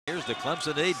Here's the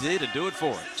Clemson AD to do it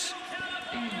for us.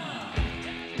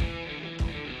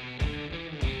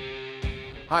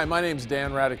 Hi, my name is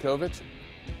Dan Radakovich,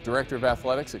 Director of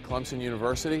Athletics at Clemson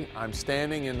University. I'm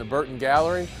standing in the Burton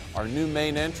Gallery, our new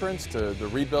main entrance to the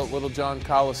rebuilt Littlejohn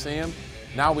Coliseum.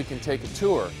 Now we can take a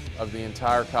tour of the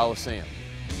entire Coliseum.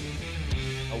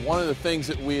 One of the things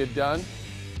that we had done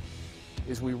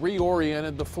is we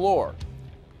reoriented the floor,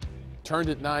 turned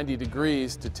it 90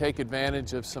 degrees to take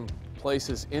advantage of some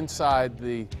places inside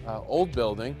the old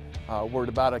building. We're at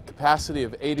about a capacity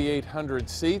of 8,800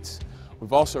 seats.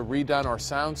 We've also redone our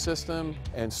sound system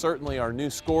and certainly our new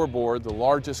scoreboard, the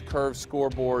largest curved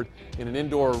scoreboard in an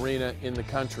indoor arena in the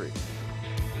country.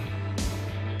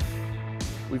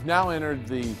 We've now entered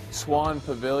the Swan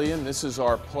Pavilion. This is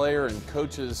our player and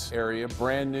coaches area,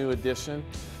 brand new addition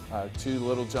to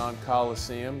Littlejohn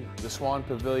Coliseum. The Swan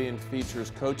Pavilion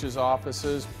features coaches'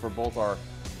 offices for both our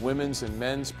women's and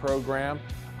men's program.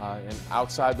 And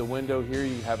outside the window here,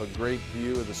 you have a great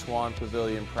view of the Swan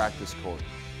Pavilion practice court.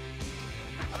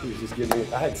 He was just giving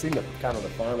me, I had seen the kind of the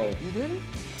final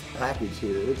package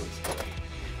here.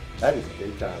 That is a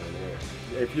big time in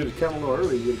there. If you'd have come a little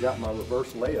early, you'd have got my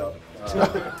reverse layup.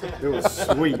 It was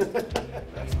sweet.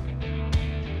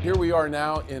 Here we are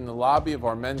now in the lobby of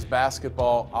our men's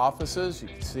basketball offices. You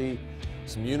can see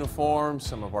some uniforms,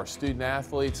 some of our student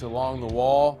athletes along the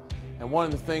wall. And one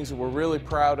of the things that we're really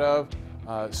proud of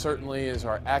certainly is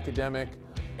our academic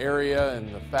area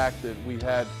and the fact that we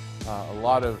had a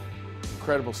lot of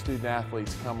incredible student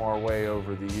athletes come our way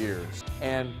over the years.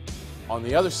 And on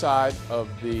the other side of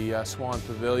the Swan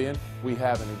Pavilion, we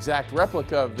have an exact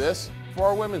replica of this for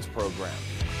our women's program.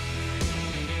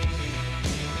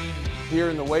 Here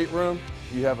in the weight room,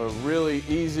 you have a really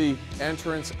easy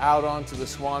entrance out onto the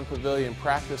Swan Pavilion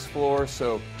practice floor,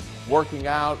 so working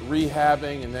out,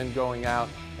 rehabbing, and then going out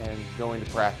and going to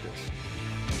practice.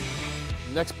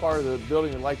 The next part of the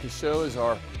building I'd like to show is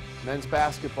our men's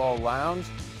basketball lounge.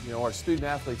 You know, our student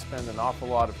athletes spend an awful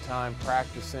lot of time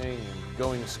practicing and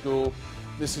going to school.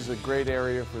 This is a great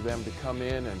area for them to come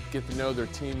in and get to know their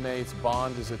teammates,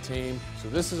 bond as a team. So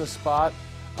this is a spot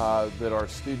that our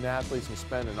student athletes will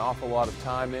spend an awful lot of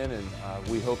time in, and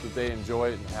we hope that they enjoy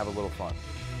it and have a little fun.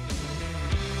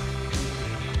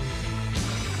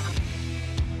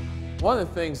 One of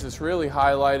the things that's really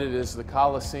highlighted is the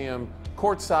Coliseum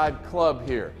courtside club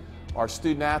here. Our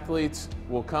student athletes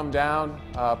will come down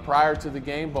prior to the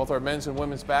game, both our men's and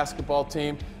women's basketball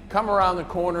team, come around the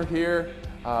corner here,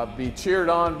 be cheered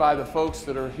on by the folks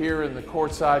that are here in the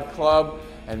courtside club,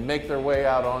 and make their way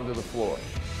out onto the floor.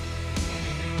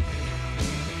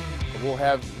 We'll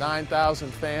have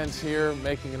 9,000 fans here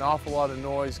making an awful lot of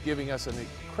noise, giving us an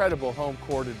incredible home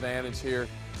court advantage here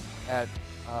at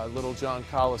Littlejohn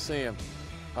Coliseum.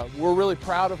 We're really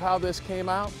proud of how this came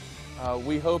out.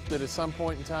 We hope that at some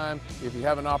point in time, if you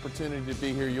have an opportunity to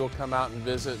be here, you'll come out and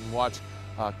visit and watch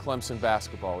Clemson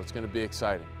basketball. It's going to be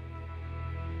exciting.